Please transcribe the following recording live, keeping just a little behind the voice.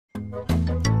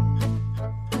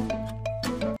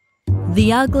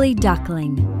The Ugly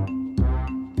Duckling.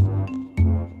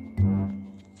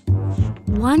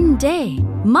 One day,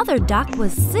 Mother Duck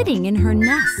was sitting in her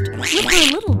nest with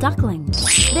her little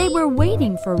ducklings. They were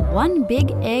waiting for one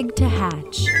big egg to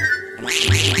hatch.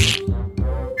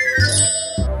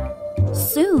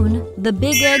 Soon, the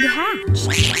big egg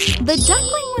hatched. The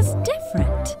duckling was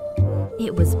different.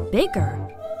 It was bigger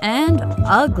and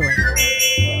ugly.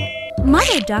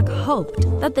 Mother Duck hoped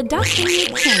that the duckling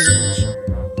would change.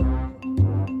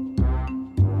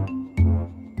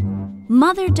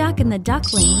 Mother Duck and the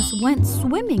ducklings went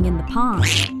swimming in the pond.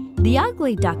 The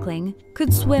ugly duckling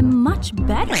could swim much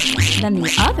better than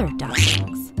the other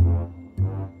ducklings.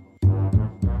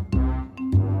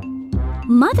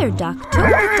 Mother Duck took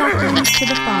the ducklings to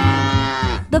the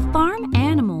farm. The farm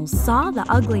animals saw the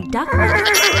ugly duckling.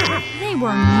 They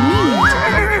were mean to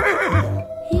him.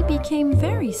 He became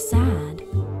very sad.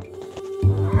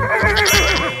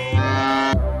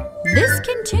 This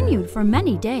continued for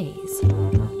many days.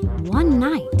 One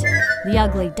night, the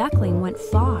ugly duckling went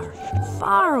far,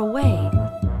 far away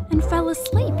and fell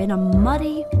asleep in a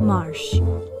muddy marsh.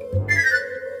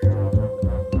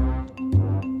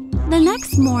 The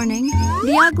next morning,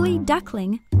 the ugly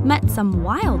duckling met some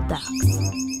wild ducks.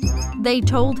 They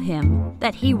told him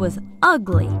that he was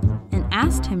ugly and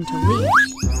asked him to leave.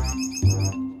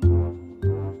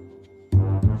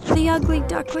 The ugly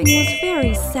duckling was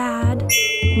very sad.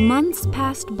 Months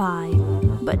passed by,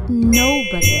 but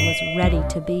nobody was ready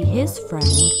to be his friend.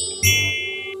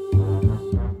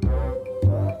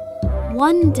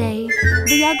 One day,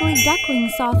 the ugly duckling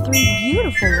saw 3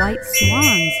 beautiful white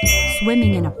swans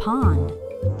swimming in a pond.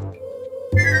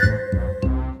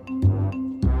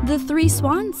 The 3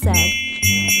 swans said,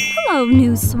 "Hello,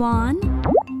 new swan."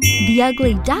 The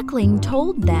ugly duckling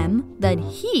told them that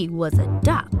he was a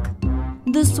duck.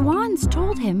 The swans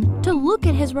told him to look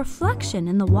at his reflection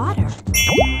in the water.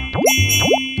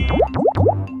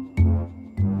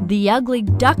 The ugly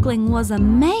duckling was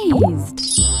amazed.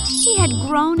 He had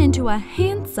grown into a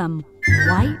handsome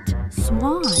white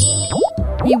swan.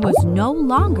 He was no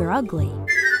longer ugly.